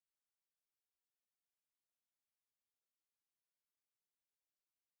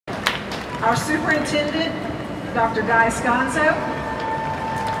Our superintendent, Dr. Guy Sconzo.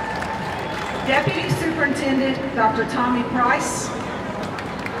 Deputy Superintendent, Dr. Tommy Price.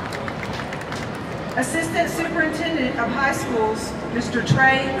 Assistant Superintendent of High Schools, Mr.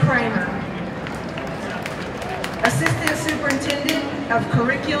 Trey Kramer. Assistant Superintendent of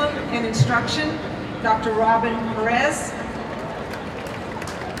Curriculum and Instruction, Dr. Robin Perez.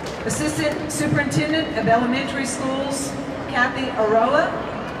 Assistant Superintendent of Elementary Schools, Kathy Aroa.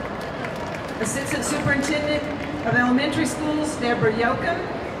 Assistant Superintendent of Elementary Schools, Deborah Yoakum.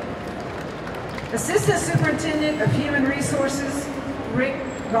 Assistant Superintendent of Human Resources, Rick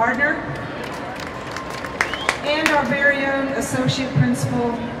Gardner. And our very own Associate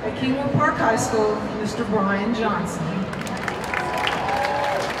Principal at Kingwood Park High School, Mr. Brian Johnson.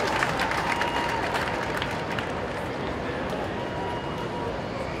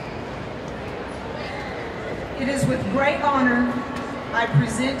 It is with great honor I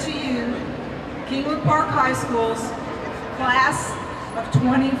present to you Kingwood Park High School's Class of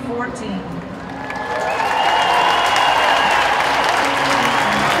 2014.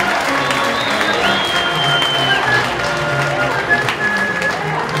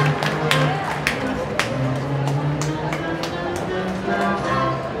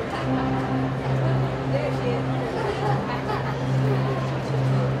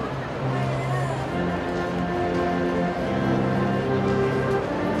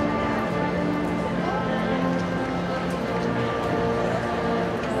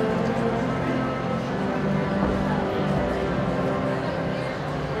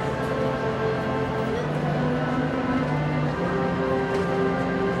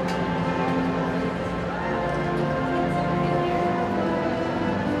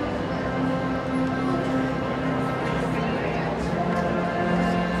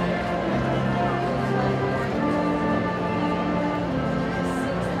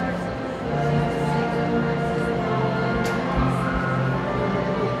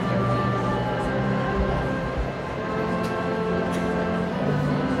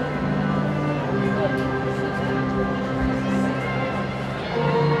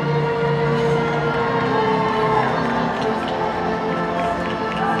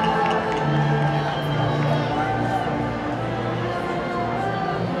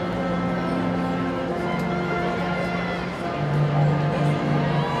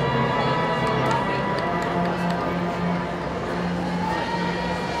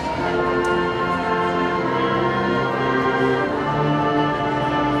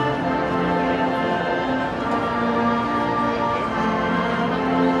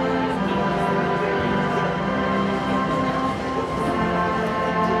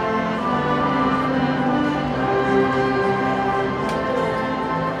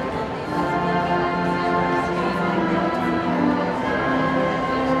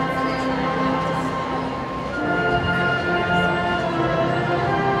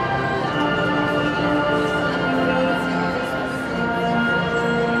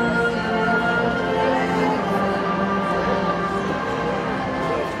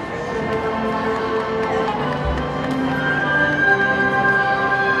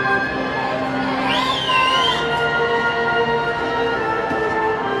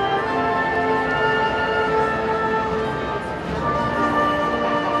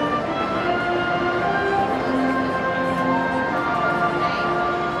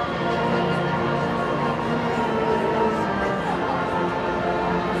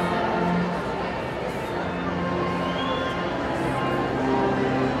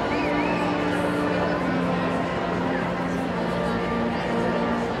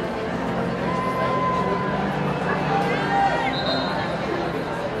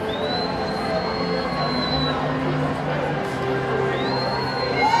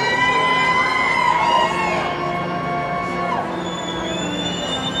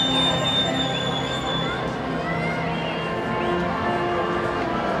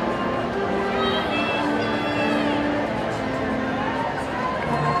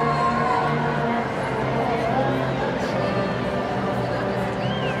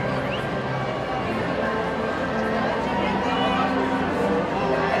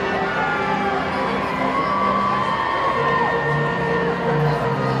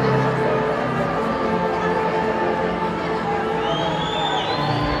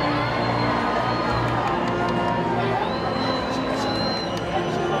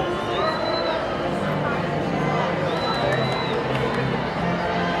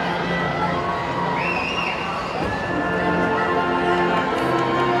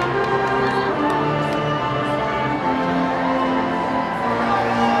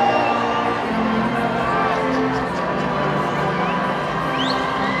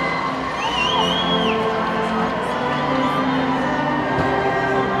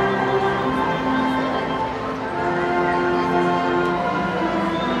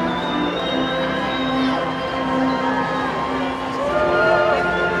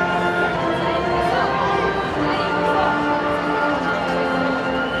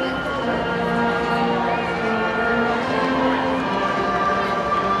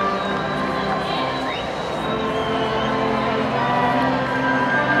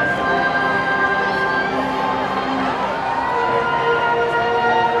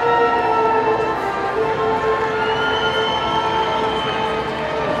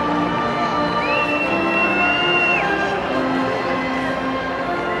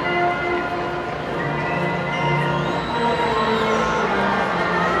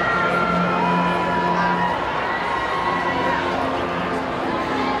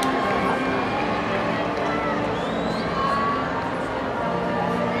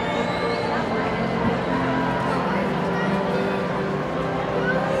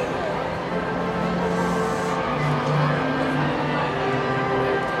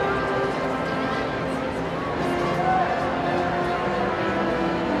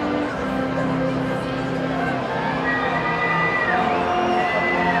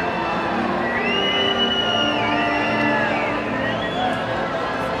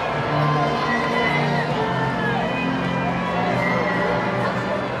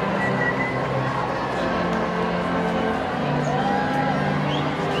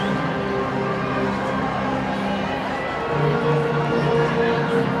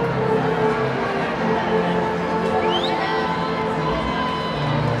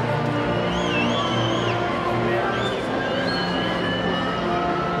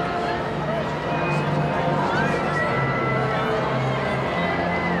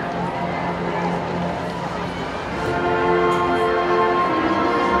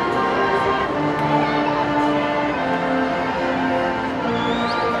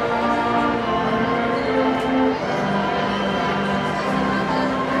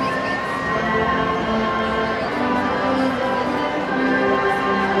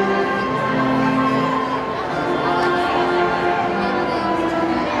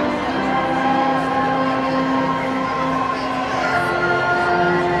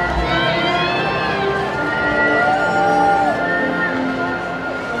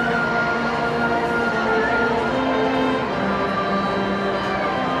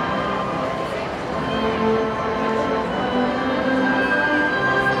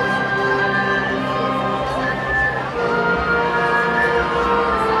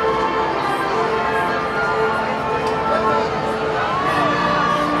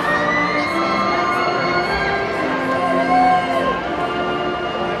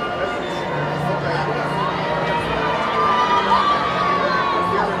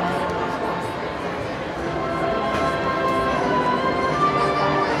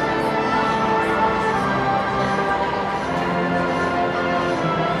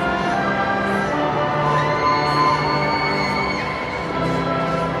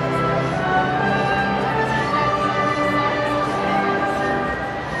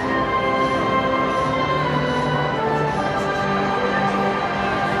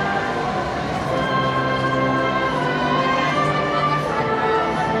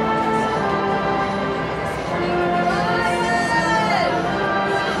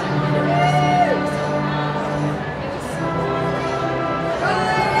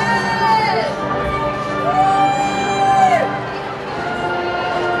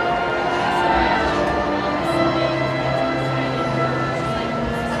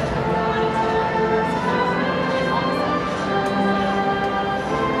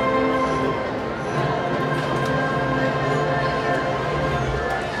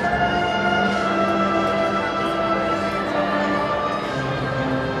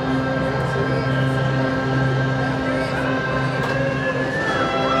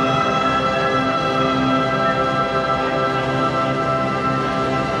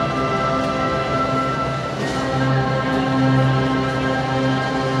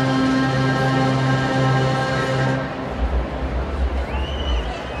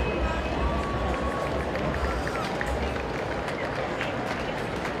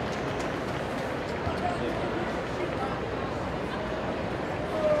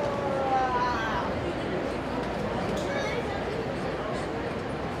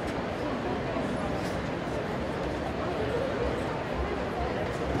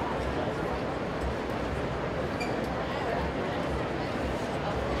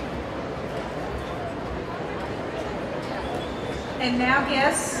 And now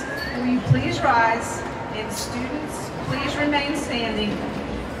guests, will you please rise, and students, please remain standing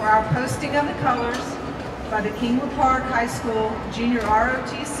for our posting of the colors by the Kingwood Park High School Junior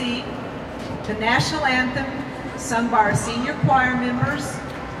ROTC, the national anthem sung by our senior choir members,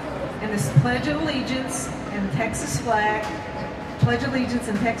 and the Pledge of Allegiance and Texas flag, Pledge of Allegiance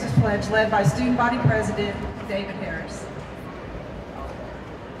and Texas Pledge led by Student Body President David Harris.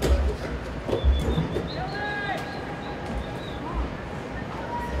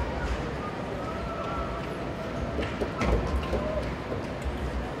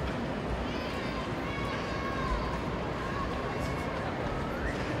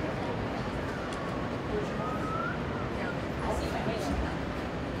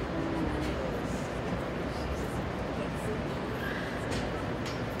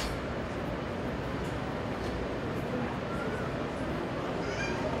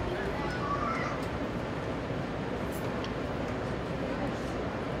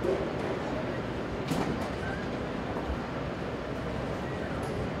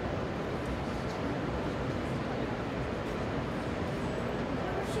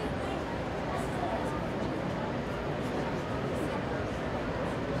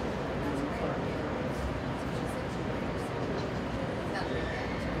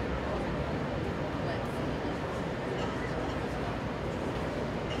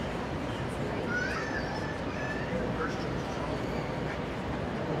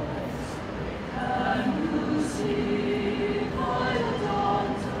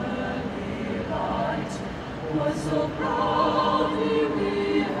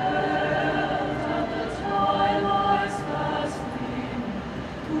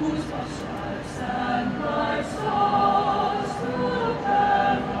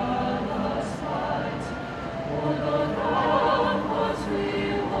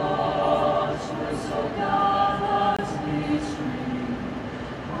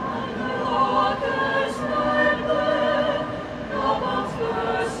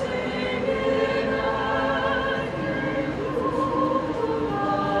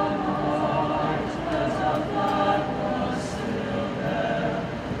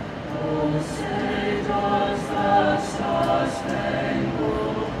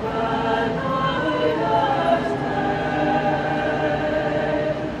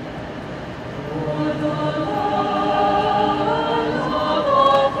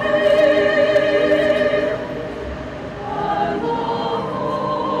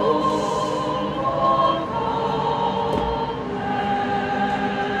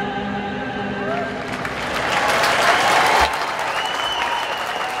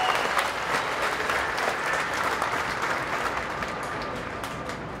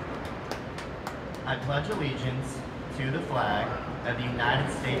 I pledge allegiance to the flag of the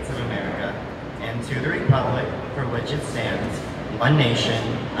United States of America and to the republic for which it stands, one nation,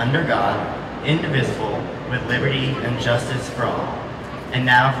 under God, indivisible, with liberty and justice for all. And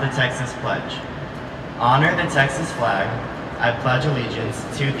now for the Texas Pledge. Honor the Texas flag. I pledge allegiance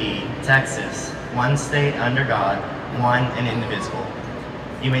to thee, Texas, one state under God, one and indivisible.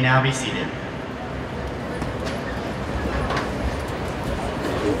 You may now be seated.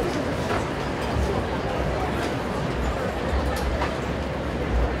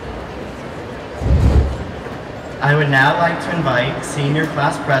 I would now like to invite Senior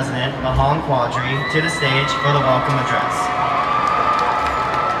Class President Mahon Quadri to the stage for the welcome address.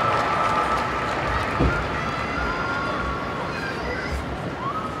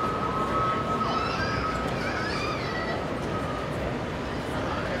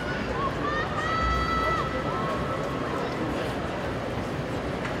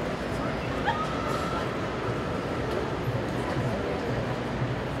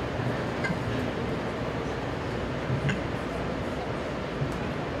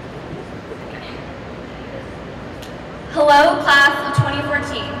 Hello, class of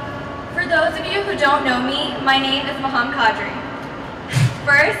 2014. For those of you who don't know me, my name is Maham Kadri.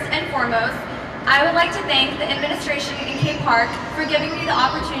 First and foremost, I would like to thank the administration in K Park for giving me the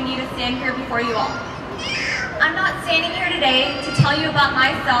opportunity to stand here before you all. I'm not standing here today to tell you about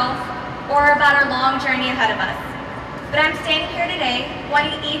myself or about our long journey ahead of us, but I'm standing here today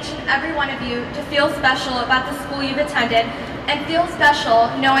wanting each and every one of you to feel special about the school you've attended and feel special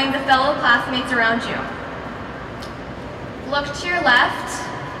knowing the fellow classmates around you. Look to your left.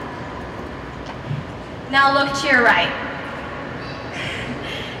 Now look to your right.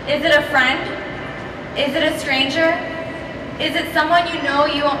 Is it a friend? Is it a stranger? Is it someone you know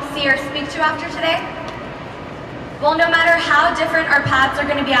you won't see or speak to after today? Well, no matter how different our paths are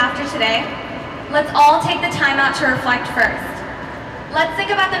going to be after today, let's all take the time out to reflect first. Let's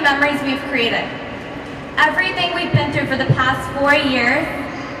think about the memories we've created. everything we've been through for the past 4 years,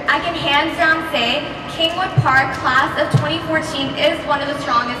 I can hands down say Kingwood Park class of 2014 is one of the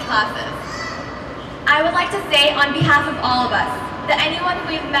strongest classes. I would like to say on behalf of all of us that anyone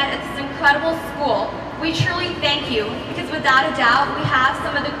we've met at this incredible school, we truly thank you because without a doubt we have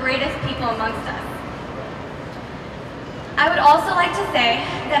some of the greatest people amongst us. I would also like to say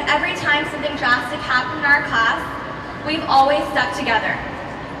that every time something drastic happened in our class, we've always stuck together.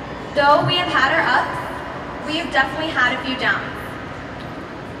 Though we have had our ups, we have definitely had a few downs.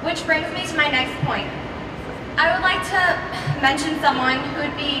 Which brings me to my next point. I would like to mention someone who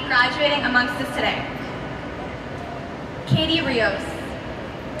would be graduating amongst us today. Katie Rios.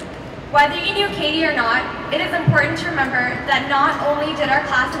 Whether you knew Katie or not, it is important to remember that not only did our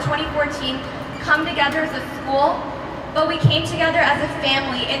class of 2014 come together as a school, but we came together as a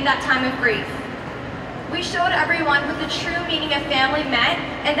family in that time of grief. We showed everyone what the true meaning of family meant,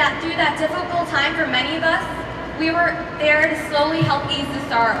 and that through that difficult time for many of us, we were there to slowly help ease the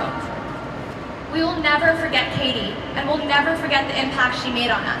sorrow. We will never forget Katie, and we'll never forget the impact she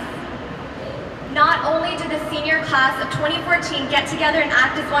made on us. Not only did the senior class of 2014 get together and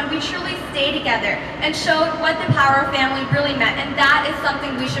act as one, we truly stayed together and showed what the power of family really meant, and that is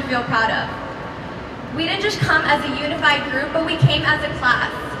something we should feel proud of. We didn't just come as a unified group, but we came as a class.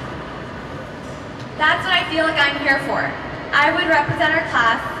 That's what I feel like I'm here for. I would represent our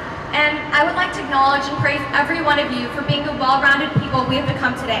class, and I would like to acknowledge and praise every one of you for being the well-rounded people we have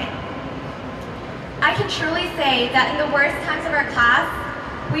become today. I can truly say that in the worst times of our class,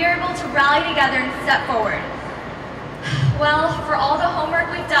 we are able to rally together and step forward. Well, for all the homework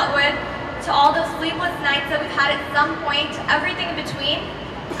we've dealt with, to all those sleepless nights that we've had at some point, to everything in between,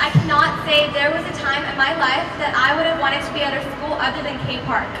 I cannot say there was a time in my life that I would have wanted to be at a school other than K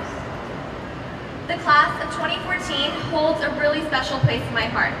Park. The class of 2014 holds a really special place in my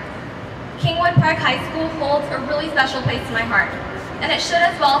heart. Kingwood Park High School holds a really special place in my heart, and it should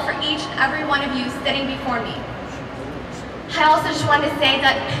as well for each and every one of you sitting before me. I also just wanted to say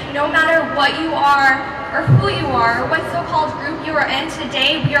that no matter what you are, or who you are, or what so-called group you are in,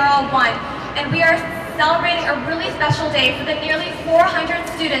 today we are all one, and we are celebrating a really special day for the nearly 400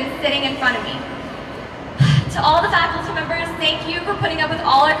 students sitting in front of me. To all the faculty members, thank you for putting up with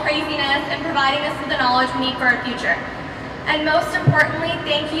all our craziness and providing us with the knowledge we need for our future. And most importantly,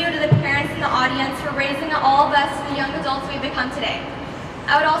 thank you to the parents in the audience for raising all of us to the young adults we've become today.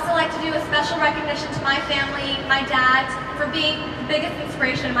 I would also like to do a special recognition to my family, my dad, for being the biggest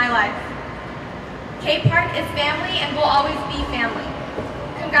inspiration in my life. K Park is family and will always be family.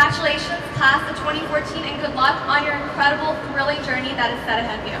 Congratulations, class of 2014, and good luck on your incredible, thrilling journey that is set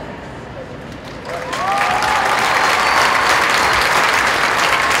ahead of you.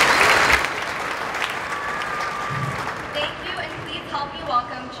 Thank you, and please help me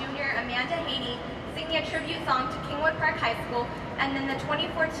welcome junior Amanda Haney singing a tribute song to Kingwood Park High School and then the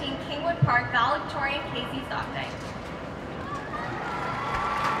 2014 Kingwood Park valedictorian Casey Stockton.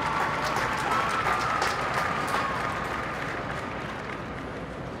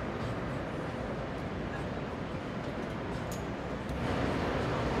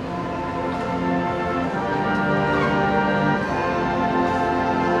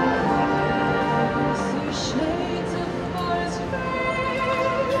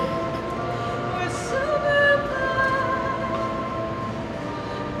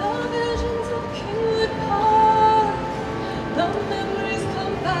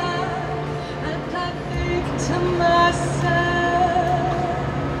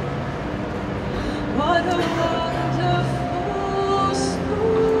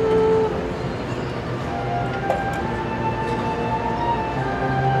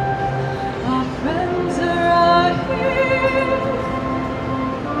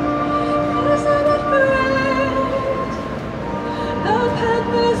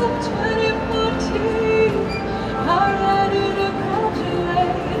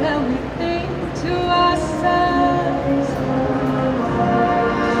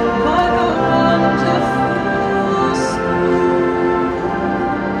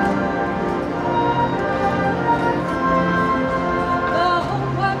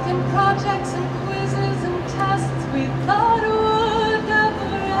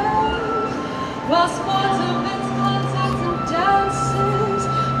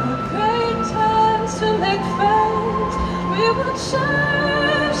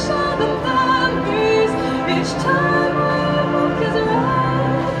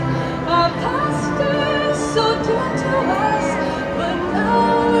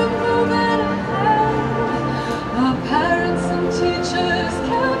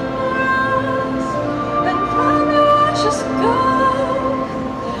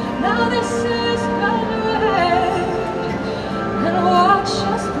 Now this is graduation.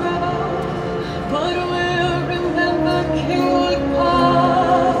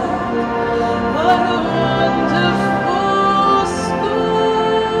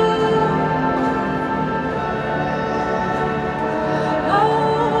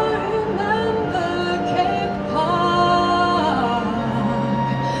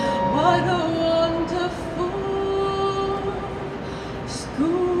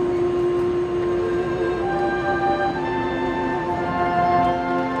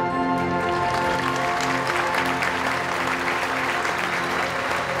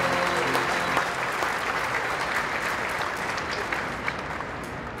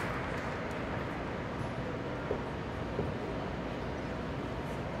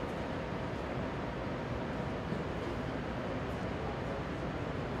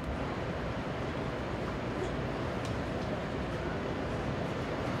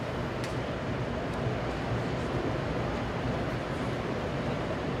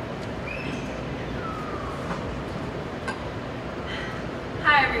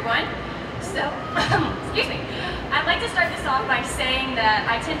 everyone. So, excuse me. I'd like to start this off by saying that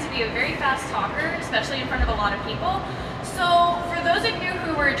I tend to be a very fast talker, especially in front of a lot of people. So, for those of you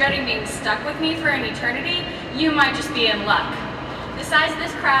who were dreading being stuck with me for an eternity, you might just be in luck. The size of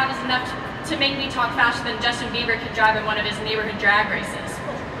this crowd is enough to make me talk faster than Justin Bieber could drive in one of his neighborhood drag races.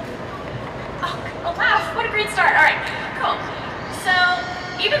 Oh, a laugh. What a great start. All right, cool. So,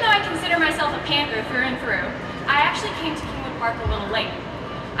 even though I consider myself a panther through and through, I actually came to Kingwood Park a little late.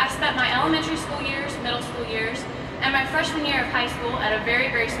 I spent my elementary school years, middle school years, and my freshman year of high school at a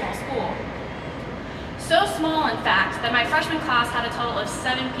very, very small school. So small, in fact, that my freshman class had a total of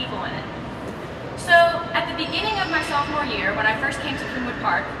 7 people in it. So, at the beginning of my sophomore year, when I first came to Kingwood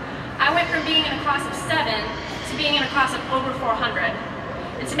Park, I went from being in a class of 7 to being in a class of over 400.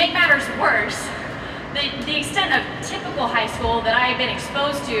 And to make matters worse, the extent of typical high school that I had been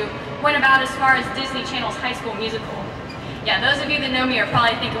exposed to went about as far as Disney Channel's High School Musical. Yeah, those of you that know me are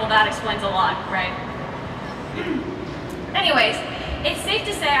probably thinking, well, that explains a lot, right? Anyways, it's safe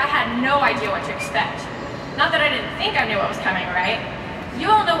to say I had no idea what to expect. Not that I didn't think I knew what was coming, right? You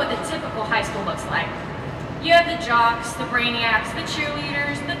all know what the typical high school looks like. You have the jocks, the brainiacs, the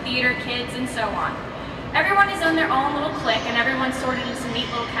cheerleaders, the theater kids, and so on. Everyone is in their own little clique, and everyone's sorted into neat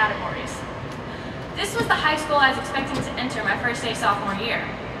little categories. This was the high school I was expecting to enter my first day sophomore year.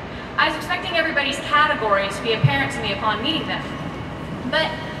 I was expecting everybody's categories to be apparent to me upon meeting them.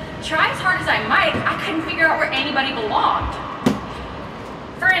 But try as hard as I might, I couldn't figure out where anybody belonged.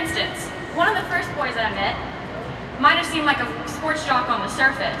 For instance, one of the first boys I met might have seemed like a sports jock on the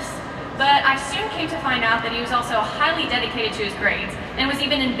surface, but I soon came to find out that he was also highly dedicated to his grades and was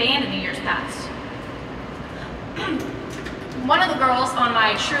even in band in the years past. One of the girls on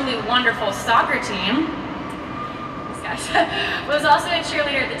my truly wonderful soccer team, these guys, was also a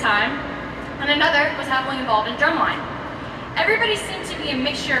cheerleader at the time, and another was heavily involved in drumline. Everybody seemed to be a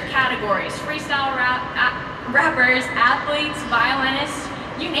mixture of categories: freestyle rappers, athletes, violinists,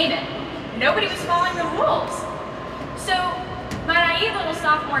 you name it. Nobody was following the rules. So my naive little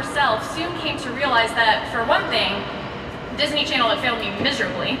sophomore self soon came to realize that, for one thing, Disney Channel had failed me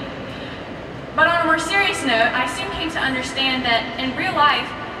miserably. But on a more serious note, I soon came to understand that in real life,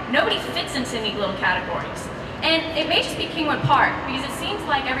 nobody fits into neat little categories. And it may just be Kingwood Park, because it seems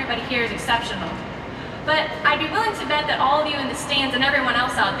like everybody here is exceptional. But I'd be willing to bet that all of you in the stands and everyone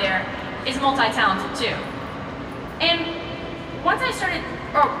else out there is multi-talented too. And once I started,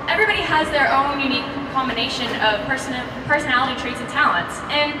 everybody has their own unique combination of personality traits and talents.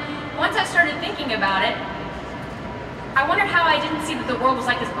 And once I started thinking about it, I wondered how I didn't see that the world was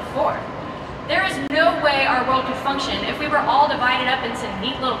like this before. There is no way our world could function if we were all divided up into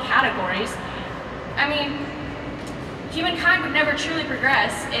neat little categories. I mean, humankind would never truly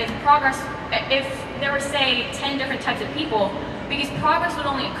progress if there were, say, 10 different types of people, because progress would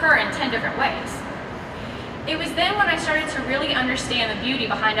only occur in 10 different ways. It was then when I started to really understand the beauty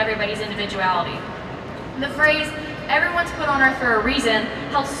behind everybody's individuality. The phrase, "everyone's put on earth for a reason,"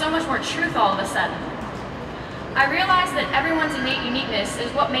 held so much more truth all of a sudden. I realized that everyone's innate uniqueness is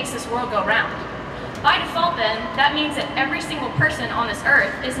what makes this world go round. By default then, that means that every single person on this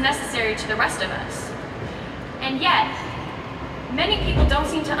earth is necessary to the rest of us. And yet, many people don't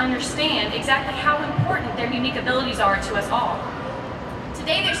seem to understand exactly how important their unique abilities are to us all.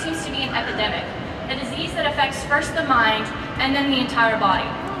 Today there seems to be an epidemic, a disease that affects first the mind and then the entire body.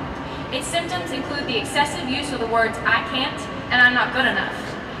 Its symptoms include the excessive use of the words "I can't" and "I'm not good enough."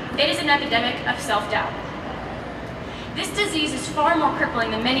 It is an epidemic of self-doubt. This disease is far more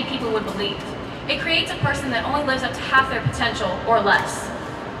crippling than many people would believe. It creates a person that only lives up to half their potential or less.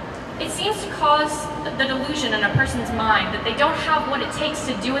 It seems to cause the delusion in a person's mind that they don't have what it takes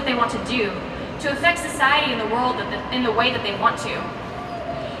to do what they want to do, to affect society and the world in the way that they want to.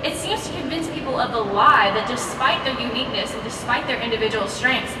 It seems to convince people of the lie that despite their uniqueness and despite their individual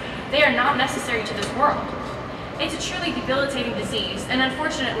strengths, they are not necessary to this world. It's a truly debilitating disease, and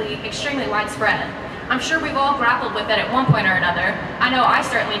unfortunately, extremely widespread. I'm sure we've all grappled with it at one point or another. I know I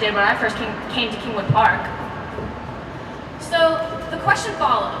certainly did when I first came to Kingwood Park. So, the question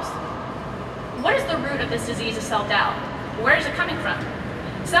follows. What is the root of this disease of self-doubt? Where is it coming from?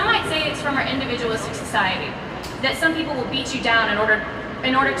 Some might say it's from our individualistic society, that some people will beat you down in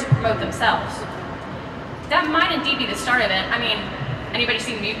order to promote themselves. That might indeed be the start of it. I mean, anybody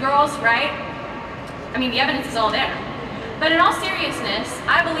seen Mean Girls, right? I mean, the evidence is all there. But in all seriousness,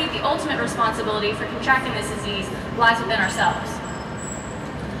 I believe the ultimate responsibility for contracting this disease lies within ourselves.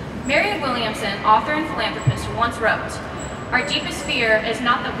 Marianne Williamson, author and philanthropist, once wrote, "Our deepest fear is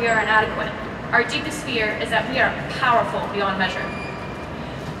not that we are inadequate. Our deepest fear is that we are powerful beyond measure."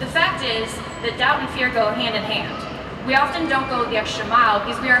 The fact is that doubt and fear go hand in hand. We often don't go the extra mile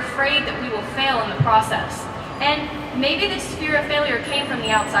because we are afraid that we will fail in the process. And maybe this fear of failure came from the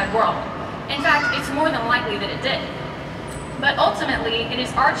outside world. In fact, it's more than likely that it did. But ultimately, it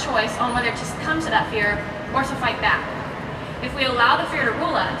is our choice on whether to succumb to that fear or to fight back. If we allow the fear to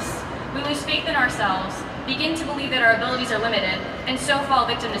rule us, we lose faith in ourselves, begin to believe that our abilities are limited, and so fall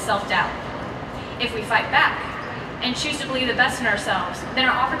victim to self-doubt. If we fight back and choose to believe the best in ourselves, then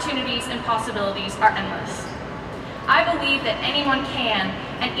our opportunities and possibilities are endless. I believe that anyone can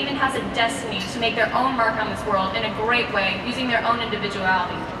and even has a destiny to make their own mark on this world in a great way using their own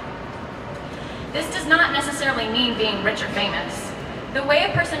individuality. This does not necessarily mean being rich or famous. The way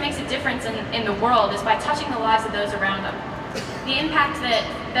a person makes a difference in the world is by touching the lives of those around them. The impact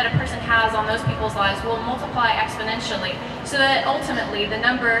that a person has on those people's lives will multiply exponentially so that ultimately the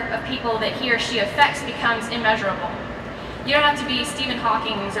number of people that he or she affects becomes immeasurable. You don't have to be Stephen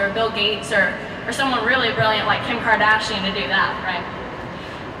Hawking or Bill Gates or someone really brilliant like Kim Kardashian to do that, right?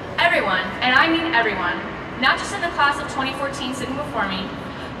 Everyone, and I mean everyone, not just in the class of 2014 sitting before me,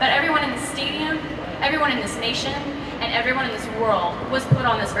 but everyone in this stadium, everyone in this nation, and everyone in this world was put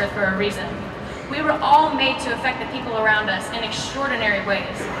on this earth for a reason. We were all made to affect the people around us in extraordinary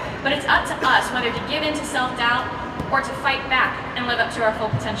ways, but it's up to us whether to give in to self-doubt or to fight back and live up to our full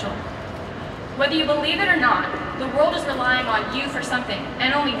potential. Whether you believe it or not, the world is relying on you for something,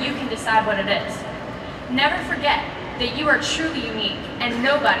 and only you can decide what it is. Never forget that you are truly unique, and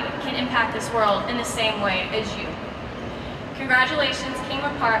nobody can impact this world in the same way as you. Congratulations,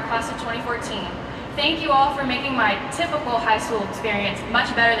 Kingwood Park, class of 2014. Thank you all for making my typical high school experience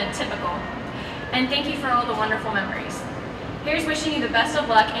much better than typical. And thank you for all the wonderful memories. Here's wishing you the best of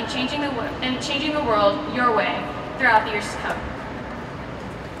luck in changing the world your way throughout the years to come.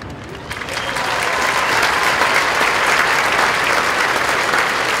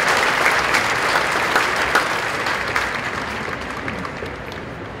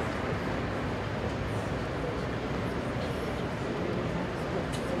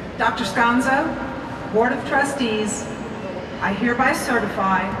 Dr. Sconzo, Board of Trustees, I hereby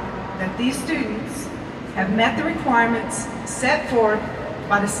certify that these students have met the requirements set forth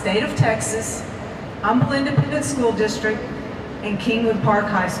by the state of Texas, Humble Independent School District, and Kingwood Park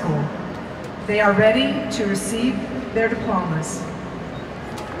High School. They are ready to receive their diplomas.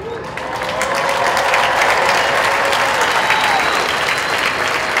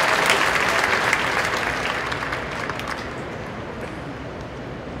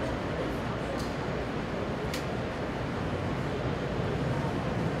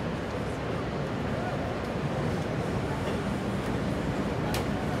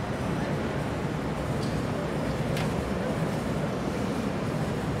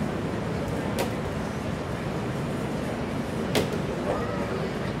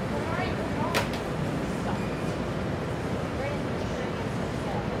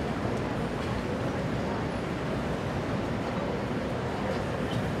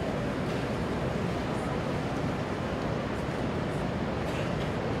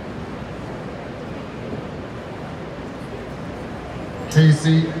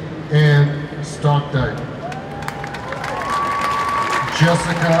 Casey Ann Stockdike,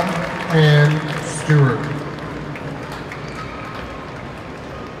 Jessica Ann Stewart,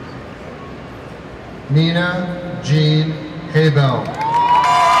 Nina Jean Habel,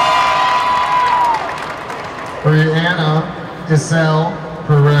 Brianna Isel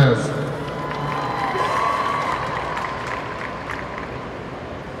Perez,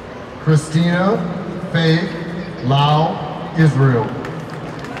 Christina Faith Lau Israel,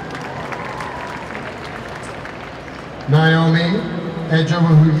 Naomi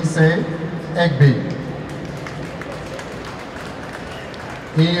Ejowahuise Egby,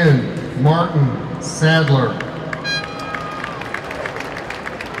 Ian Martin Sadler,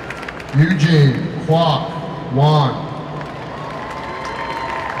 Eugene Kwok Wan,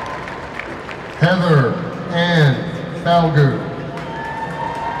 Heather Ann Falgu,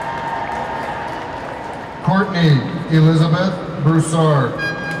 Courtney Elizabeth Broussard,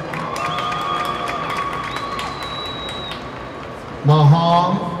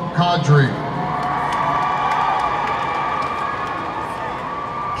 Maham Kadri,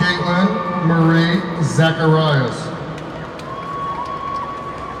 Caitlin Marie Zacharias,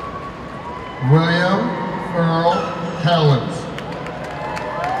 William Earl Callens,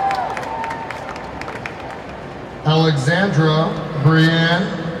 Alexandra Brianne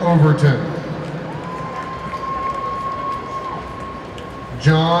Overton,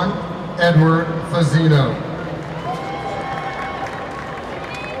 John Edward Fazino,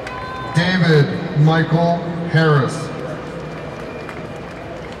 David Michael Harris,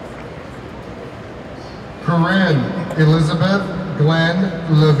 Corinne Elizabeth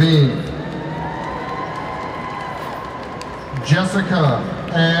Glenn Levine. Jessica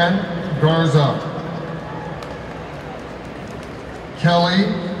Ann Garza. Kelly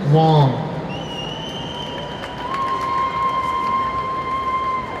Wong.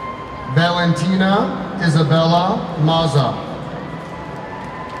 Valentina Isabella Maza.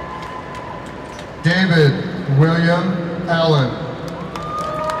 David William Allen.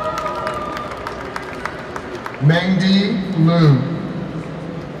 Mengdi Lu.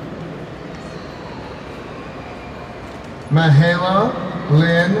 Mahela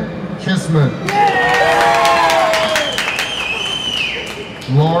Lynn Kissman.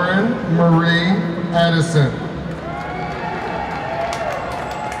 Lauren Marie Addison.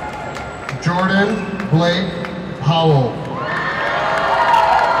 Jordan Blake Powell.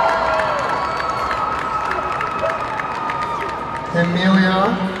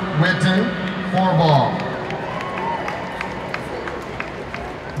 Emilia Witten Forball.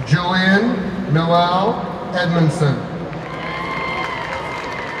 Julian Noel Edmondson.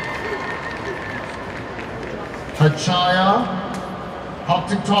 Hachaya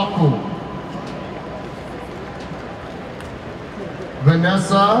Hoptiktaku.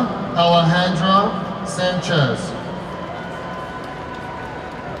 Vanessa Alejandra Sanchez.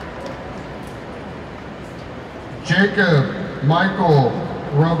 Jacob Michael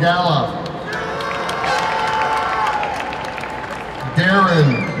Rogala.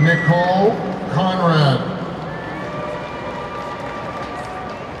 Darren Nicole Conrad.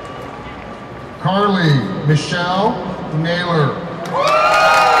 Carly Michelle Naylor.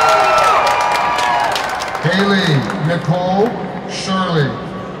 Haley Nicole Shirley.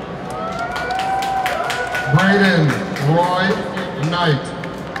 Braden Roy Knight.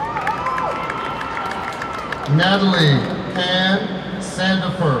 Natalie Ann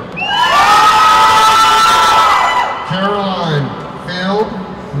Sandifer. Caroline Field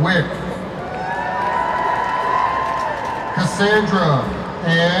Wick. Cassandra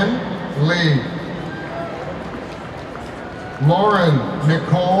Ann Lee. Lauren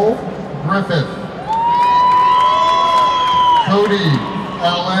Nicole Griffith. Cody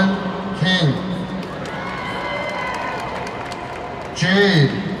Allen King.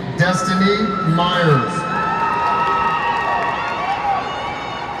 Jade Destiny Myers.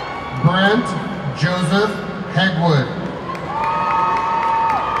 Brent Joseph Hegwood.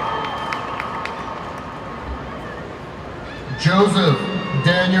 Joseph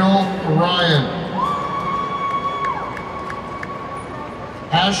Daniel Ryan.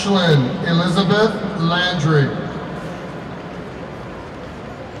 Ashlyn Elizabeth Landry.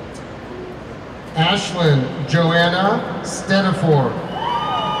 Ashlyn Joanna Stedifor.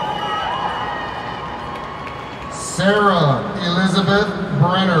 Sarah Elizabeth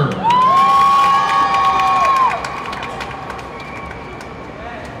Brenner.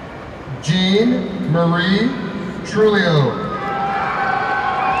 Jean Marie Trulio.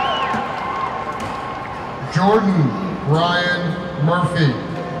 Jordan Ryan Murphy.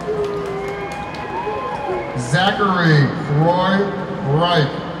 Zachary Roy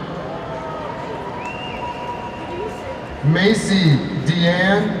Wright. Macy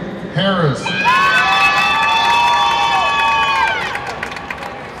Deanne Harris.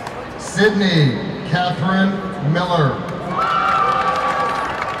 Sydney Catherine Miller.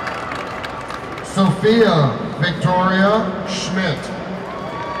 Sophia Victoria Schmidt.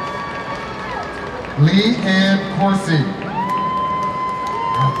 Lee Ann Corsi.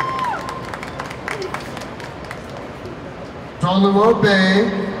 Toluobe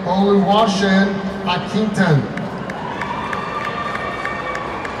Oluwashin Akintan.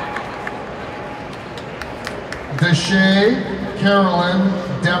 Deshay Carolyn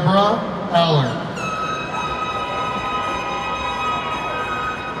Deborah Allen.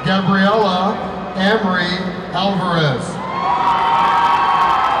 Gabriella Amory Alvarez.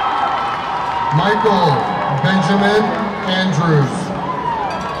 Michael Benjamin Andrews.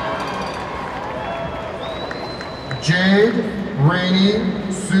 Jade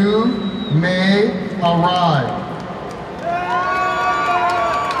Rainey Sue May Arai.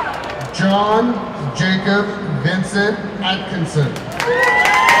 John Jacob Vincent Atkinson.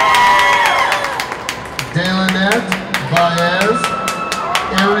 Delanette Baez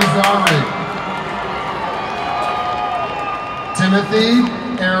Arizari.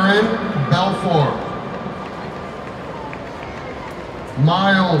 Timothy Aaron Belfour.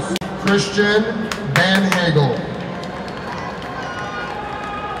 Miles Christian Van Hagel.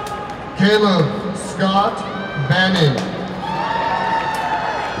 Caleb Scott Banning.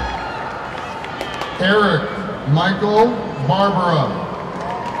 Eric Michael Barbara.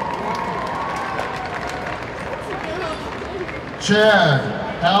 Chad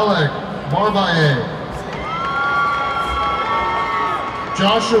Alec Barbaye.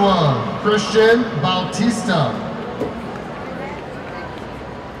 Joshua Christian Bautista.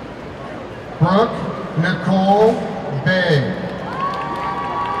 Brooke Nicole Bay.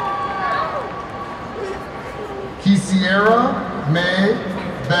 Kisiera May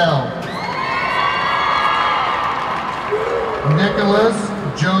Bell. Nicholas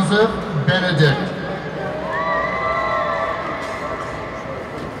Joseph Benedict.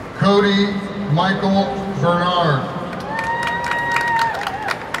 Cody Michael Bernard.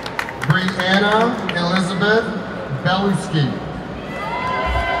 Brianna Elizabeth Beluski.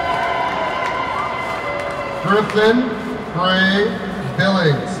 Griffin Gray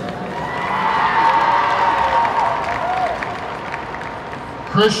Billings.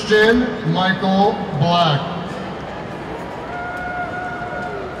 Christian Michael Black.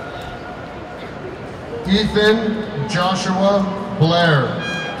 Ethan Joshua Blair.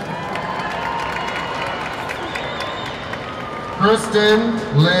 Kristen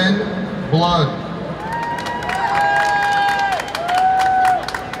Lynn Blood.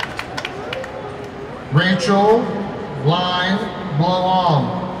 Rachel Line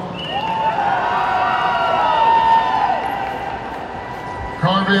Bloam.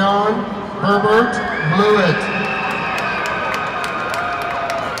 Carvion Herbert Blewett.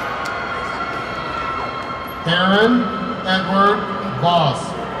 Aaron Edward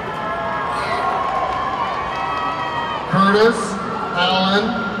Voss. Curtis Allen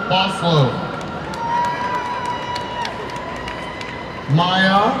Boslow.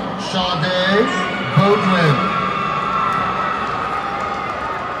 Maya Sade Bodwin.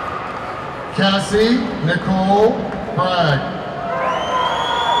 Cassie Nicole Bragg.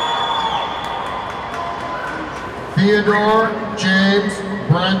 Theodore James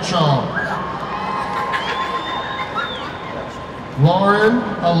Branshaw. Lauren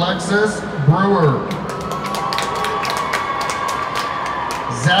Alexis Brewer.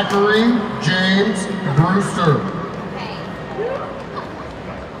 Zachary James Brewster.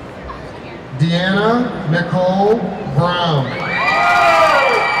 Deanna Nicole Brown.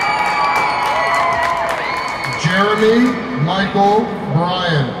 Jeremy Michael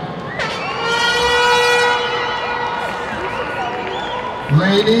Bryan.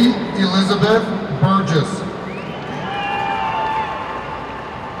 Lady Elizabeth Burgess.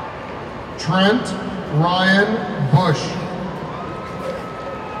 Trent Ryan Bush.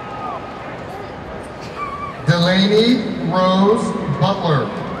 Delaney Rose Butler.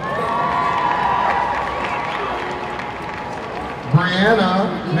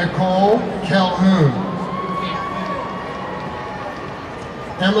 Brianna Nicole Calhoun.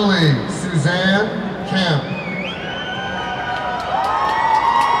 Emily Suzanne Kemp.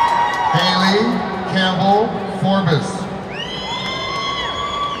 Haley Campbell Forbes.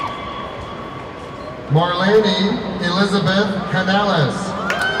 Marlene Elizabeth Canales.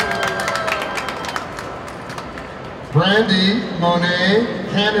 Brandy Monet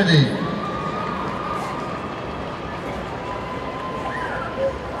Kennedy.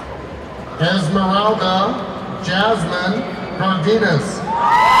 Esmeralda Jasmine Cardenas.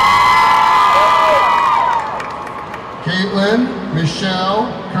 Caitlin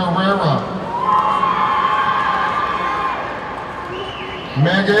Michelle Carrera.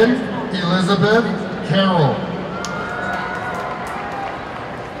 Megan Elizabeth Carroll.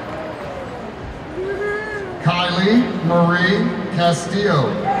 Kylie Marie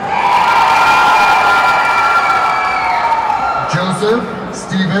Castillo. Joseph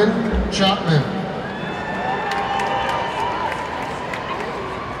Stephen Chapman.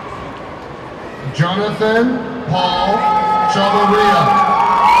 Jonathan Paul Chavarria.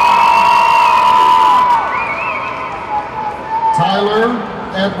 Tyler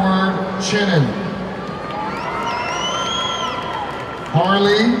Edward Chinnan.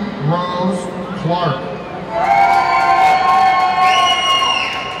 Harley Rose Clark.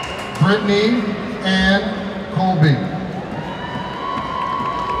 Brittany Ann Colby.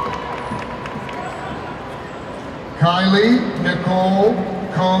 Kylie Nicole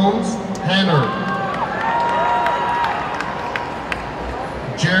Combs Hanner.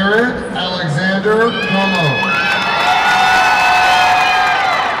 Jared Alexander Como.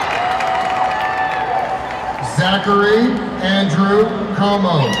 Zachary Andrew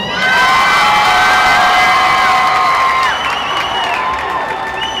Como.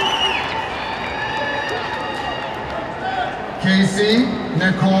 Casey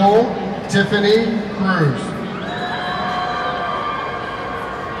Nicole Tiffany Cruz.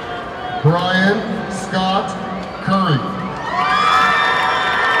 Brian Scott Curry.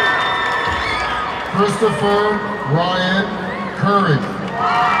 Christopher Ryan Curry.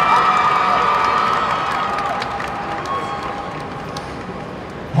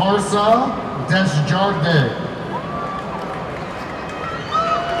 Parsa Desjardins.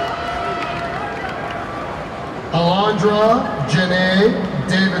 Alondra Janae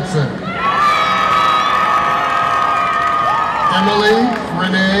Davidson. Emily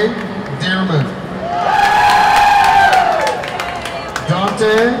Renee Dearman.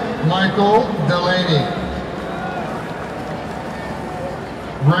 Dante Michael Delaney.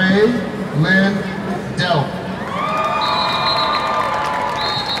 Ray Lynn Delp.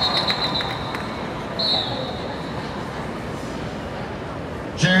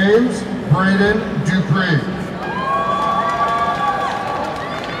 James Braden Dupree.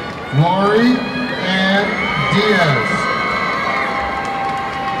 Laurie Ann Diaz.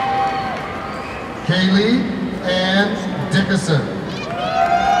 Kaylee Ann Dickinson.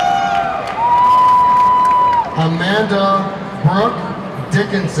 Amanda Brooke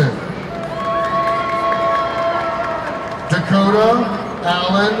Dickinson. Dakota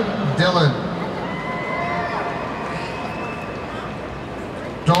Allen Dillon.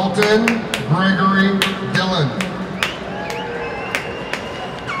 Dalton Gregory Dillon.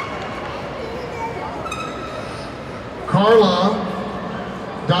 Carla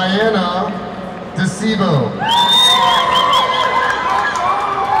Diana DeCibo.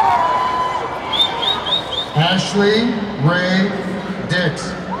 Ashley Ray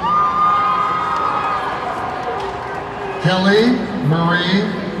Dix. Kelly Marie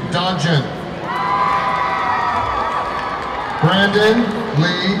Dodgen. Brandon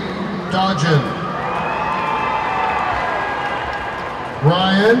Lee Dodgen.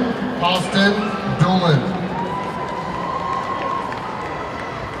 Ryan Austin Dolan.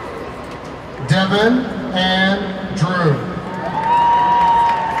 Devin Ann Drew.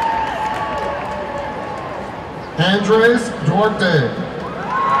 Andres Duarte.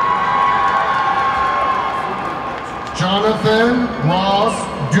 Jonathan Ross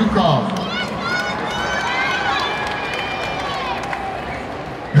Dukoff.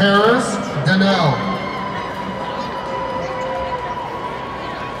 Paris Donnell.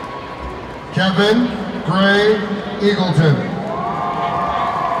 Kevin Gray Eagleton.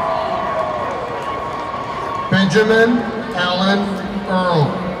 Benjamin Allen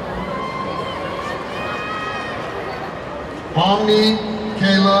Earl. Omni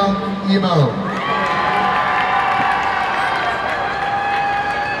Kayla Emo.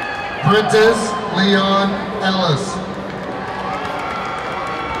 Prentice Leon Ellis.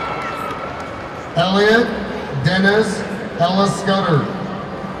 Elliot Dennis Ellis Scudder.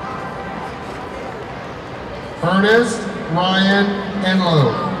 Ernest Ryan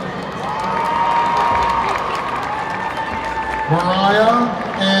Enlow. Mariah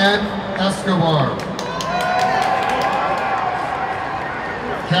Ann Escobar.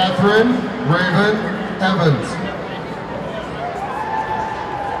 Catherine Raven Evans.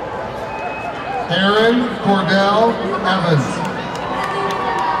 Aaron Cordell Evans.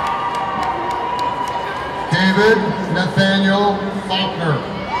 David Nathaniel Faulkner.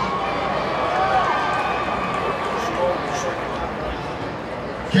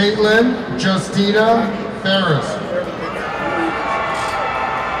 Caitlin Justina Ferris.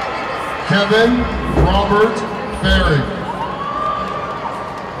 Kevin Robert Ferry.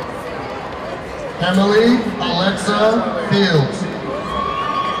 Emily Alexa Fields.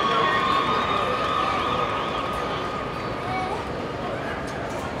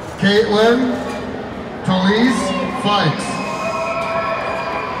 Caitlin Talise Fikes.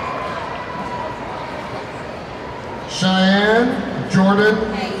 Cheyenne Jordan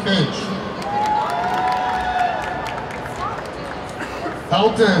Finch.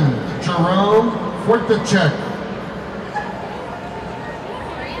 Elton Jerome Fortacek.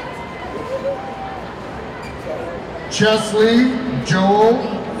 Chesley Joel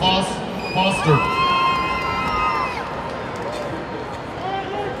Foster.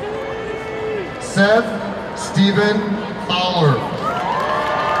 Seth Stephen Fowler.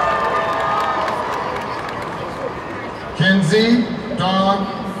 Kenzie Dawn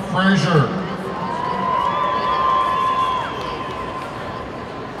Frazier.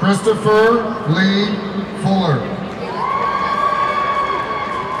 Christopher Lee Fuller.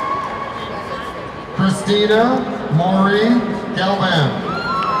 Christina Maury Galvan.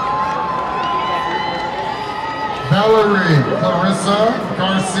 Valerie Clarissa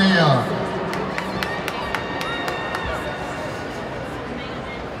Garcia.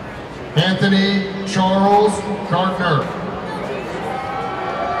 Anthony Charles Gardner.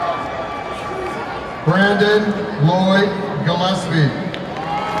 Brandon Lloyd Gillespie.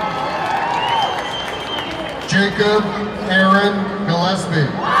 Jacob Aaron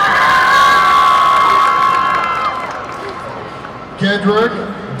Gillespie. Kendrick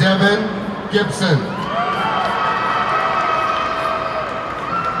Devin Gibson.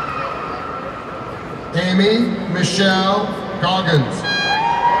 Amy Michelle Goggins.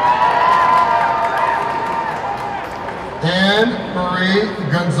 Anne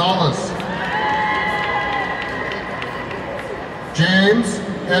Marie Gonzalez. James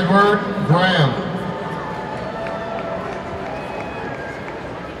Edward Graham.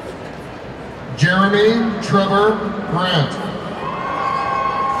 Jeremy Trevor Grant.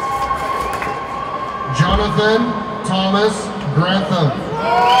 Jonathan Thomas Grantham.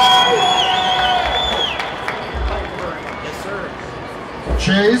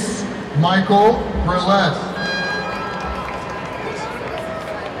 Chase Michael Brillette.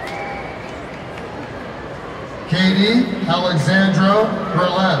 Katie Alexandra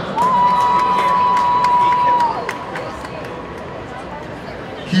Brillette.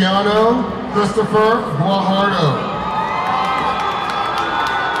 Keanu Christopher Guajardo.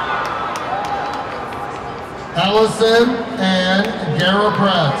 Allison Ann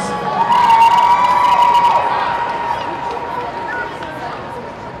Garapratz.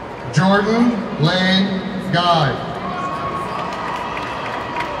 Jordan Lane Guy.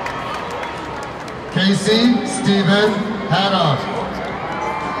 Casey Stephen Haddock.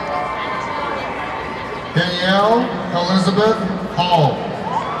 Danielle Elizabeth Hall.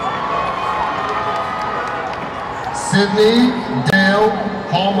 Sydney Dale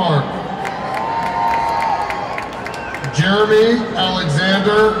Hallmark. Jeremy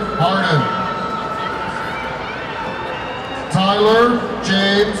Alexander Harden. Tyler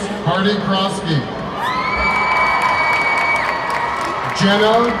James Hardy Krosky.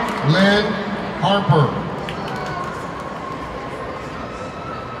 Jenna Lynn Harper.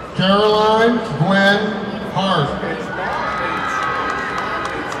 Caroline Gwen Hart.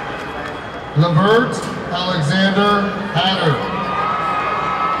 Levert Alexander Hatter.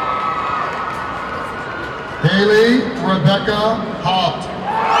 Haley Rebecca Hopt.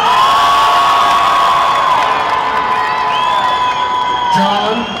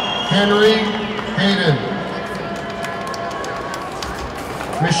 John Henry Hayden.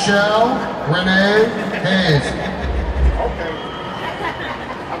 Michelle Renee Hayes.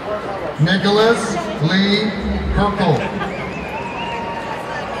 Nicholas Lee Kirkle.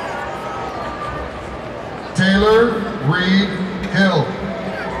 Taylor Reed Hill.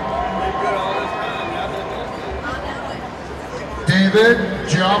 David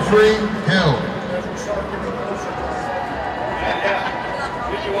Geoffrey Hill.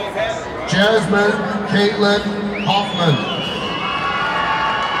 Jasmine Caitlin Hoffman.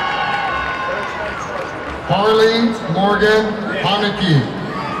 Harley Morgan Haneke.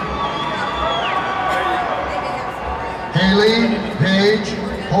 Haley Paige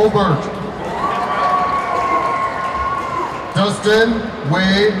Holbert. Dustin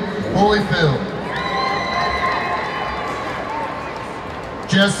Wade Holyfield.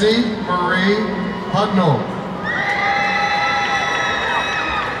 Jessie Marie Hudnall.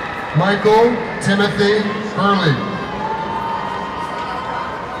 Michael Timothy Hurley.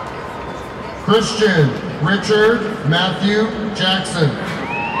 Christian Richard Matthew Jackson.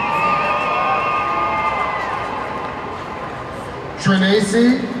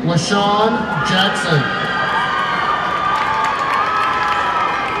 Trenacy LaShawn Jackson.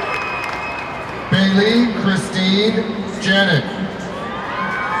 Bailey Christine Janik.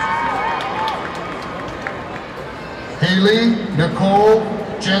 Haley Nicole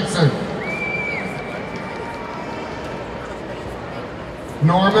Jensen.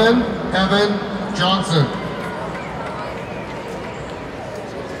 Norman Evan Johnson.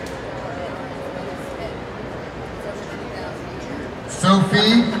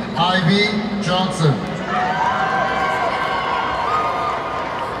 Sophie Ivy Johnson.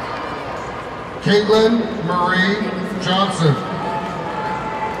 Caitlin Marie Johnson.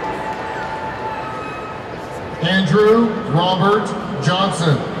 Andrew Robert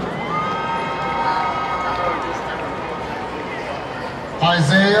Johnson.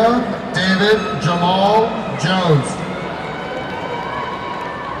 Isaiah David Jamal Jones.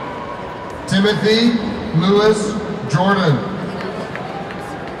 Timothy Lewis Jordan.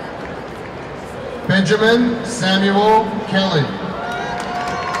 Benjamin Samuel Kelly.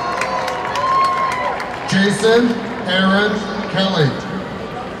 Jason Aaron Kelly.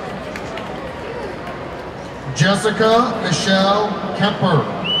 Jessica Michelle Kemper.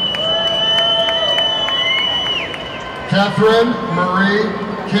 Catherine Marie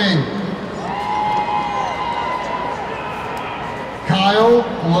King. Kyle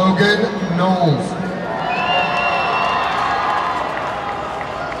Logan Knowles.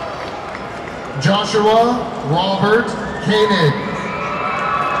 Joshua Robert Koenig.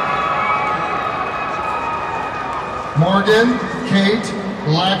 Morgan Kate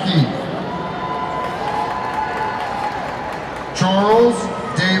Lackey. Charles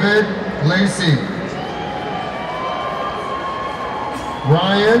David Lacey.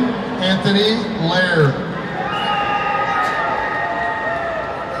 Ryan Anthony Laird.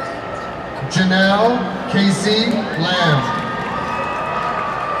 Janelle Casey Lamb.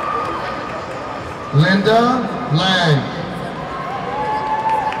 Linda Lang.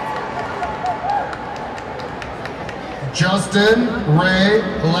 Justin Ray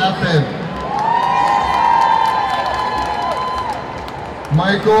Lappin.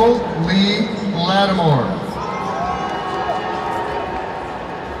 Michael Lee Lattimore.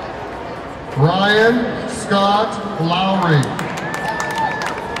 Ryan Scott Lowry.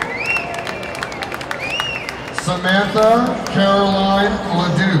 Samantha Caroline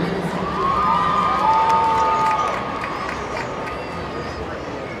LeDuc.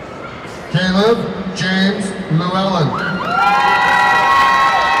 Caleb James Llewellyn.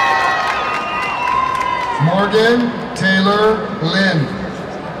 Morgan Taylor Lynn.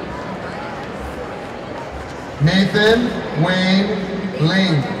 Nathan Wayne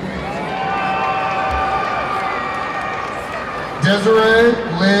Ling. Desiree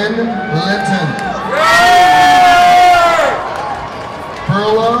Lynn Linton.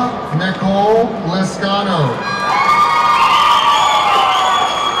 Perla Nicole Liscano.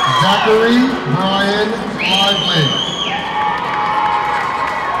 Zachary Brian Lively.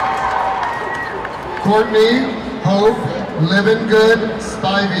 Courtney Hope Livingood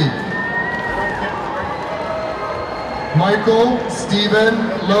Spivey. Michael Stephen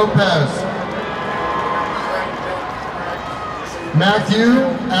Lopez. Matthew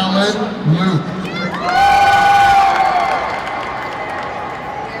Allen Luke.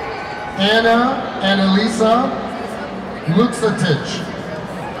 Anna Annalisa Luxatich.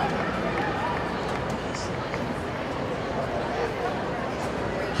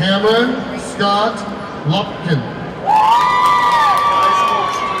 Cameron Scott Lupkin.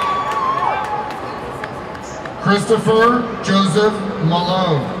 Christopher Joseph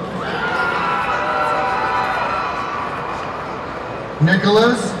Malone.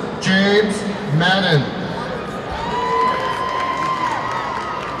 Nicholas James Madden.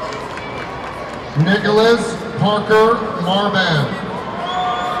 Nicholas Parker Marban.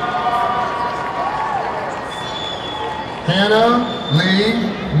 Hannah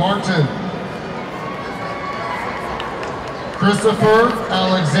Lee Martin. Christopher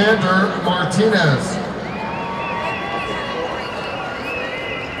Alexander Martinez.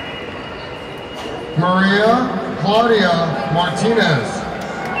 Maria Claudia Martinez.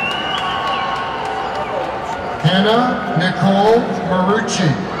 Hannah Nicole Marucci.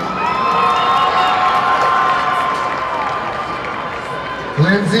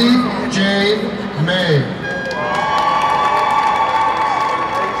 Lindsay Jane May.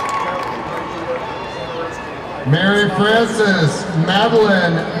 Mary Frances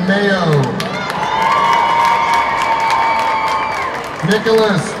Madeline Mayo.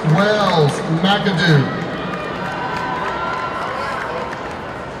 Nicholas Wells McAdoo.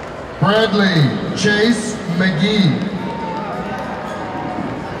 Bradley Chase McGee.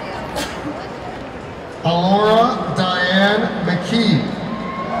 Alora Diane McKee.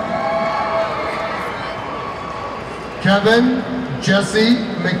 Kevin Jesse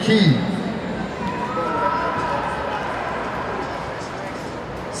McKee.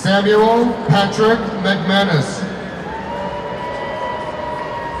 Samuel Patrick McManus.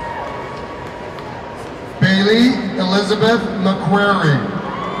 Bailey Elizabeth McQuarrie.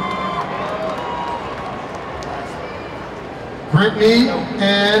 Brittany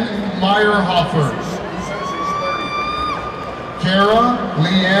Ann Meyerhofer. Kara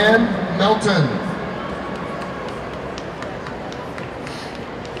Leanne Melton.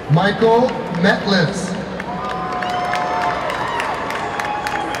 Michael Metlitz.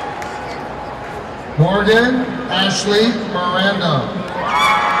 Morgan Ashley Miranda.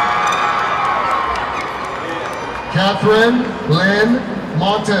 Catherine Lynn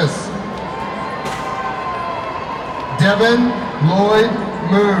Montes. Devin Lloyd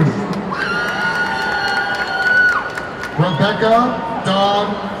Moon. Rebecca Dawn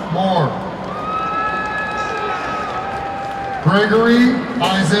Moore. Gregory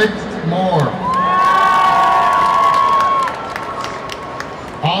Isaac Moore.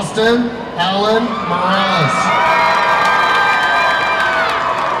 Austin Allen Morales.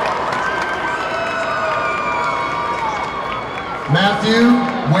 Matthew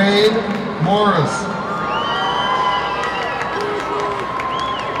Wayne Morris.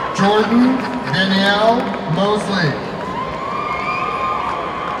 Jordan Danielle Mosley.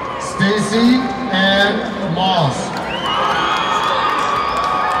 Stacy Ann Moss.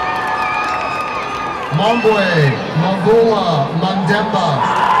 Mombwe Mavula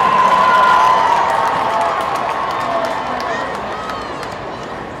Mandemba.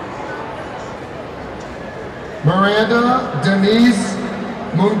 Miranda Denise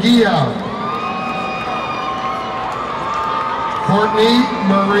Mungia. Courtney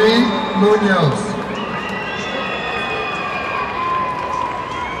Marie Munoz.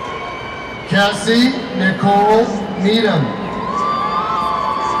 Cassie Nicole Needham.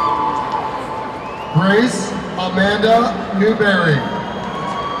 Grace Amanda Newberry.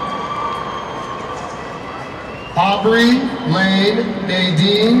 Aubrey Lane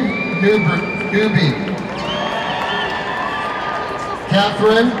Nadine Newby.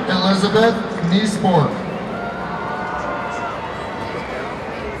 Catherine Elizabeth Neesport.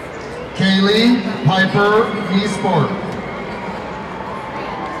 Kaylee Piper Neesport.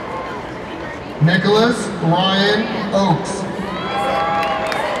 Nicholas Ryan Oakes.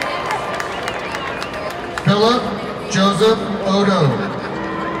 Philip Joseph Odo.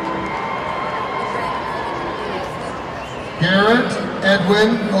 Garrett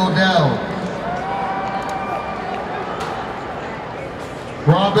Edwin Odell.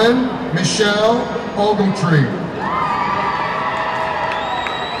 Robin Michelle Ogletree.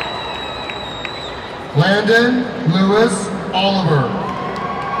 Landon Lewis Oliver.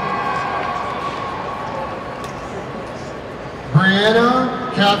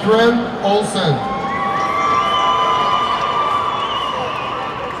 Brianna Catherine Olson.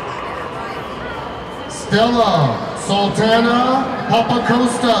 Stella Sultana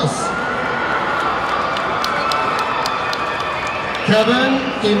Papakostas. Kevin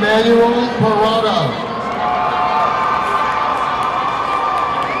Emmanuel Parada.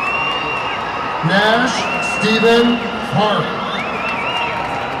 Nash Stephen Park.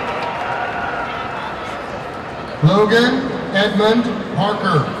 Logan Edmund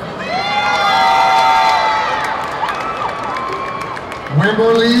Parker.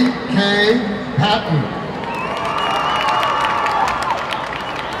 Wimberly K. Patton.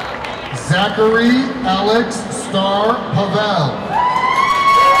 Zachary Alex Star Pavel.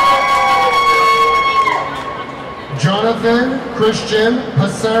 Jonathan Christian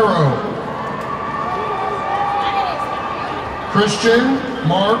Passero. Christian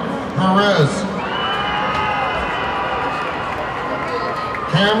Mark Perez.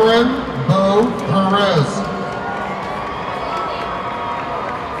 Cameron Bo Perez.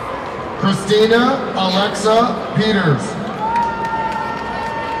 Christina Alexa Peters.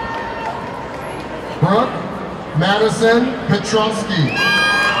 Brooke Madison Petrovsky.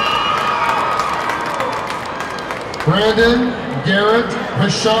 Brandon Garrett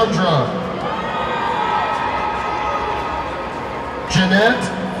Pashandra. Jeanette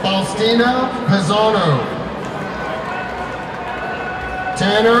Faustina Pisano.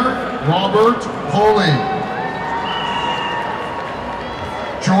 Tanner Robert Foley.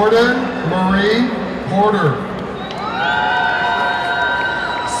 Jordan Marie Porter.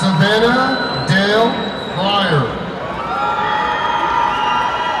 Savannah Dale Pryor.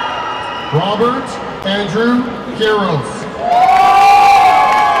 Robert Andrew Quiros.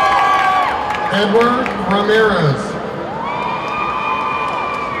 Edward Ramirez.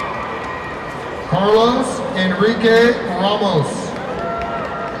 Carlos Enrique Ramos.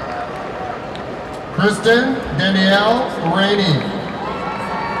 Kristen Danielle Rainey.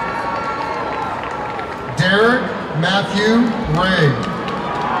 Derek Matthew Ray.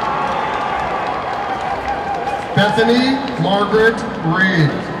 Bethany Margaret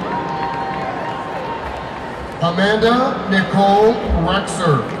Reed. Amanda Nicole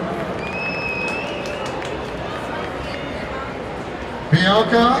Rexer.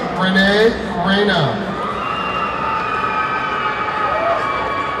 Bianca Renee Reyna.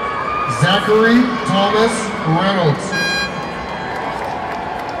 Zachary Thomas Reynolds.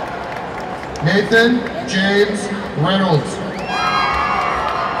 Nathan James Reynolds.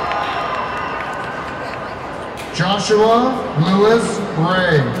 Joshua Lewis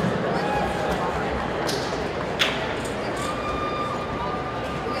Ray.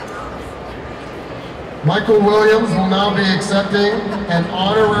 Michael Williams will now be accepting an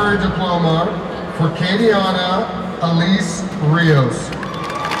honorary diploma for Kadiana Elise Rios.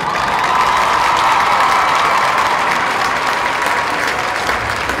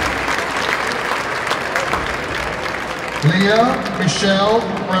 Leah Michelle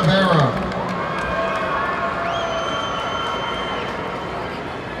Rivera.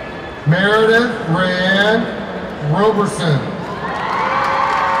 Meredith Rayanne Roberson.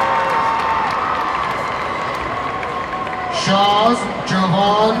 Shaz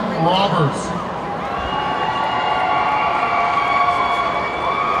Jovan Roberts.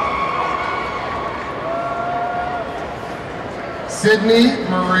 Sydney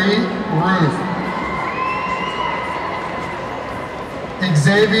Marie Ruth.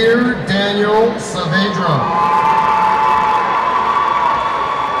 Xavier Daniel Saavedra.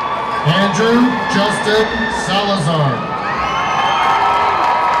 Andrew Justin Salazar.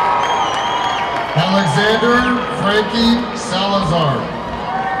 Alexander Frankie Salazar.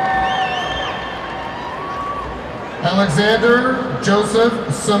 Alexander Joseph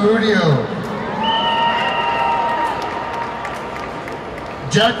Samudio.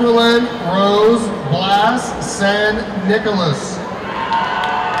 Jacqueline Rose Blas San Nicholas.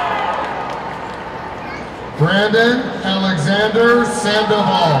 Brandon Alexander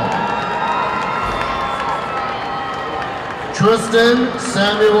Sandoval. Tristan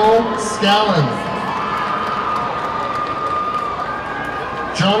Samuel Scallon.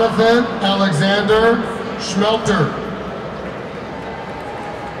 Jonathan Alexander Schmelter.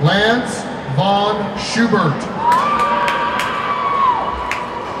 Lance Von Schubert.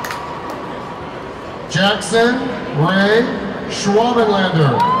 Jackson Ray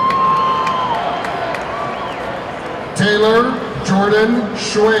Schwabenlander. Taylor Jordan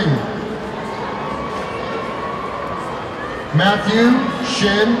Schwing. Matthew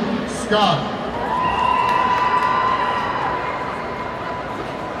Shin Scott.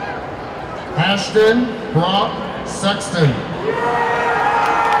 Ashton Brock Sexton.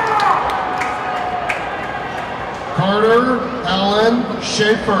 Carter Allen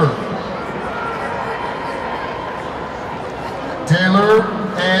Schaefer. Taylor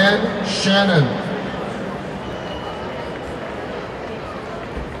Ann Shannon.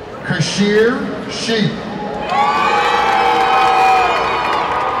 Kashir Sheep.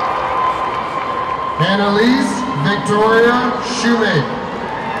 Annalise Victoria Shoemake.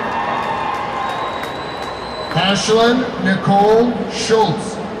 Ashlyn Nicole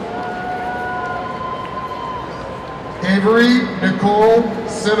Schultz. Avery Nicole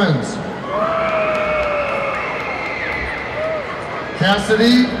Simmons.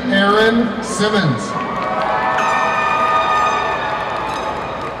 Cassidy Aaron Simmons.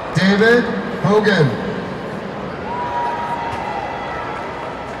 David Hogan.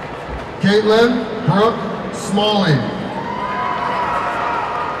 Caitlin Brooke Smalley.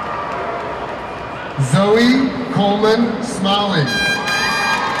 Zoe Coleman Smalley.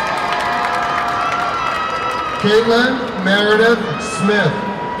 Caitlin Meredith Smith.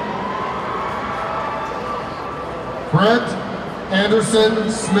 Brett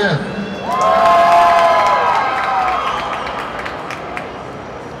Anderson Smith.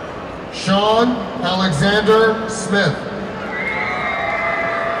 Sean Alexander Smith.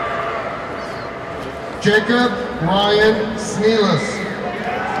 Jacob Ryan Sneelis.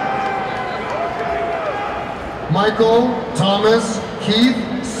 Michael Thomas Keith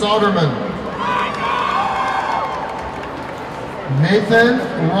Soderman. Nathan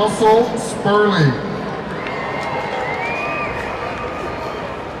Russell Spurley.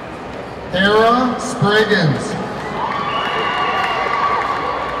 Era Spraggins.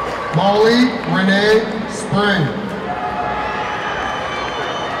 Molly Renee Spring.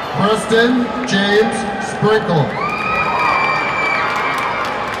 Preston James Sprinkle.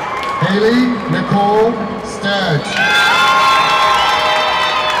 Haley Nicole Stagg.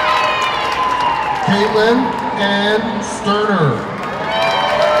 Caitlin Ann Sterner.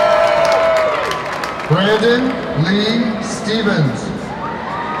 Brandon Lee Stevens.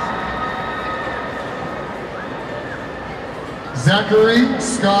 Zachary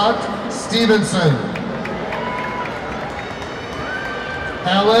Scott Stevenson.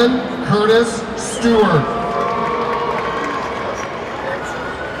 Alan Curtis Stewart.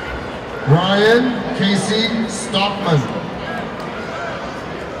 Ryan Casey Stockman.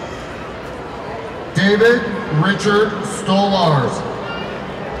 David Richard Stolars.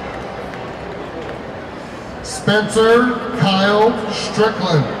 Spencer Kyle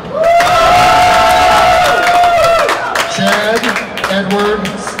Strickland. Chad Edward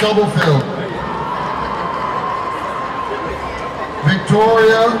Stubblefield.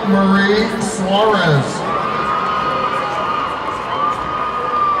 Victoria Marie Suarez.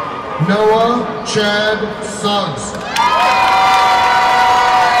 Noah Chad Suggs.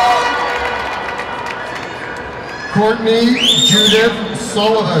 Courtney Judith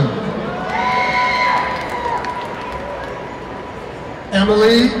Sullivan.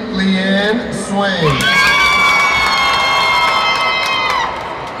 Emily Leanne Swain.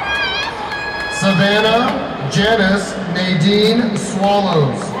 Savannah Janice Nadine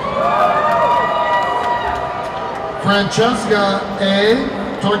Swallows. Francesca A.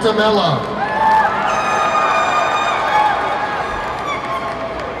 Tortamella.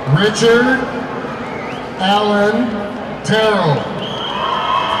 Richard Allen Terrell.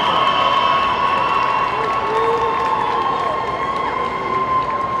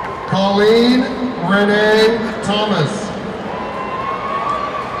 Colleen Renee Thomas.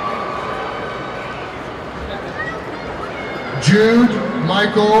 Jude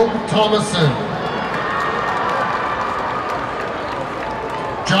Michael Thomason.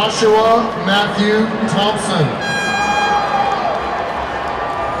 Joshua Matthew Thompson.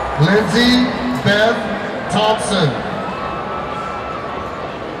 Lindsay Beth Thompson.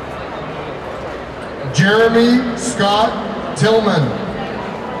 Jeremy Scott Tillman.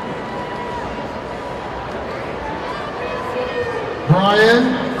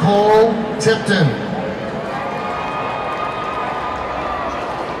 Brian Cole Tipton.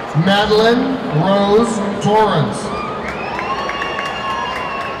 Madeline Rose Torrance.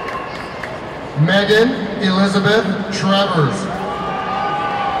 Megan Elizabeth Travers.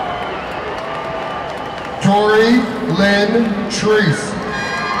 Tori Lynn Treese.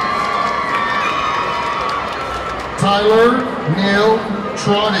 Tyler Neil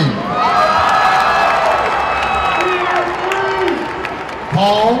Trotty.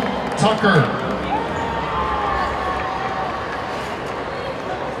 Paul Tucker.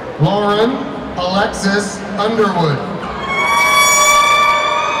 Lauren Alexis Underwood.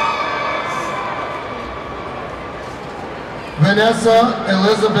 Vanessa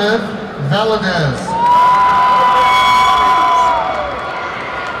Elizabeth Valadez.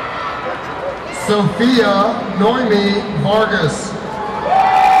 Sophia Noemi Vargas.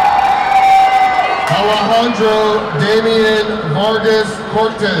 Alejandro Damian Vargas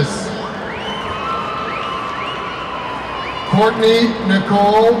Cortes. Courtney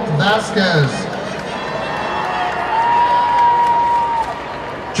Nicole Vasquez.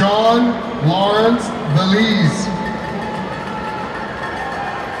 John Lawrence Belize.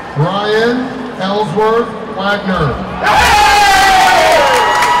 Ryan Ellsworth Wagner.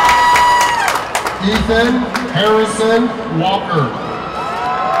 Ethan Harrison Walker.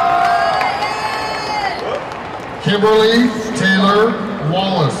 Kimberly Taylor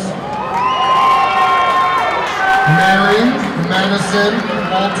Wallace. Mary Madison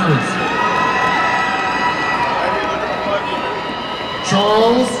Walters.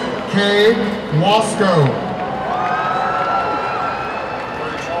 Charles K. Wasco.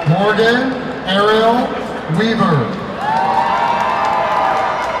 Morgan Ariel Weaver.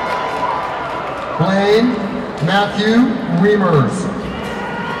 Blaine Matthew Weemers.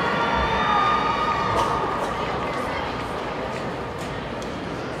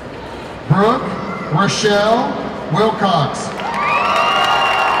 Brooke Rochelle Wilcox.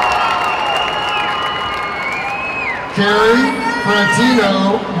 Carrie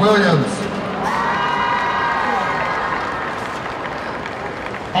Frantino Williams.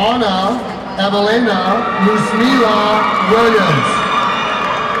 Anna Evelina Musmila Williams.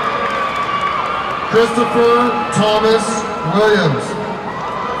 Christopher Thomas Williams.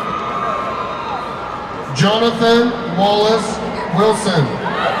 Jonathan Wallace Wilson.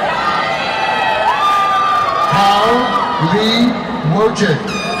 Hal Lee Wojcik.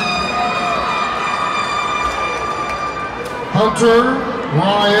 Hunter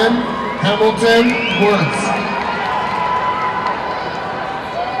Ryan Hamilton Woods.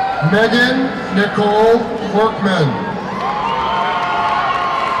 Megan Nicole Workman.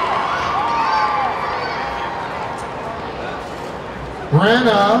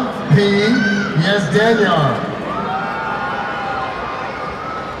 Rana P. Yazdanyar.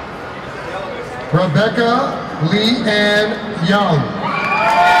 Rebecca Lee Ann Young.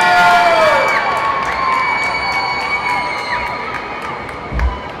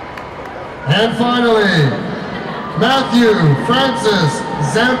 And finally, Matthew Francis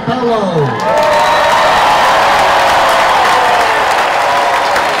Zampello.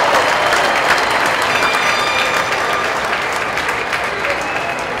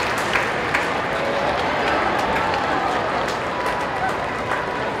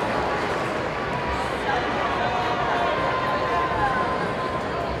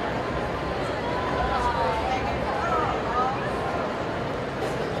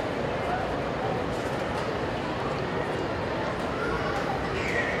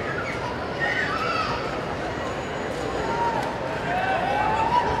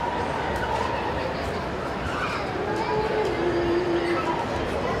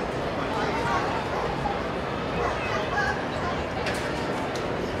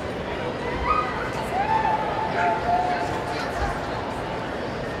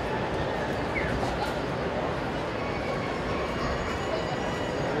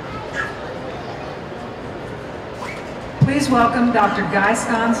 please welcome Dr. Guy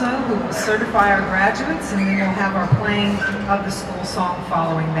Sconzo, who will certify our graduates, and then we'll have our playing of the school song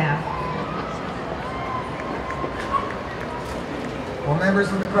following that. Well,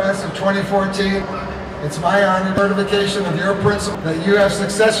 members of the class of 2014, it's my honor certification of your principal that you have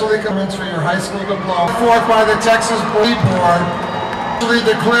successfully commenced for your high school diploma. Forth by the Texas Board, we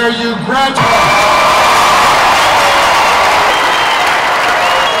declare you graduate.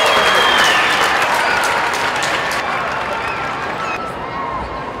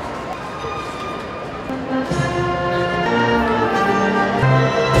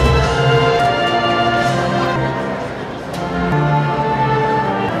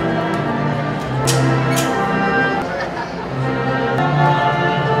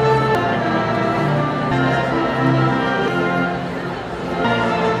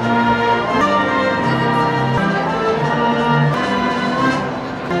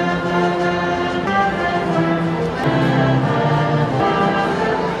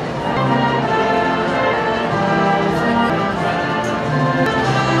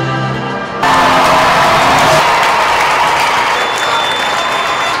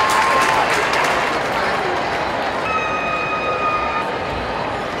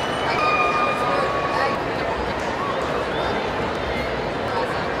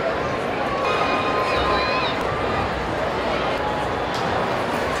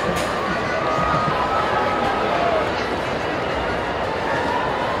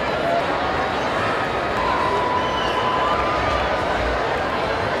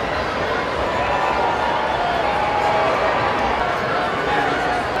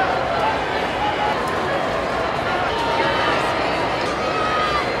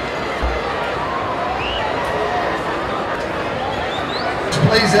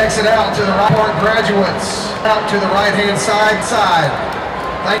 Please exit out to the right, graduates. Out to the right-hand side.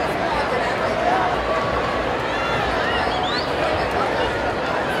 Thank you.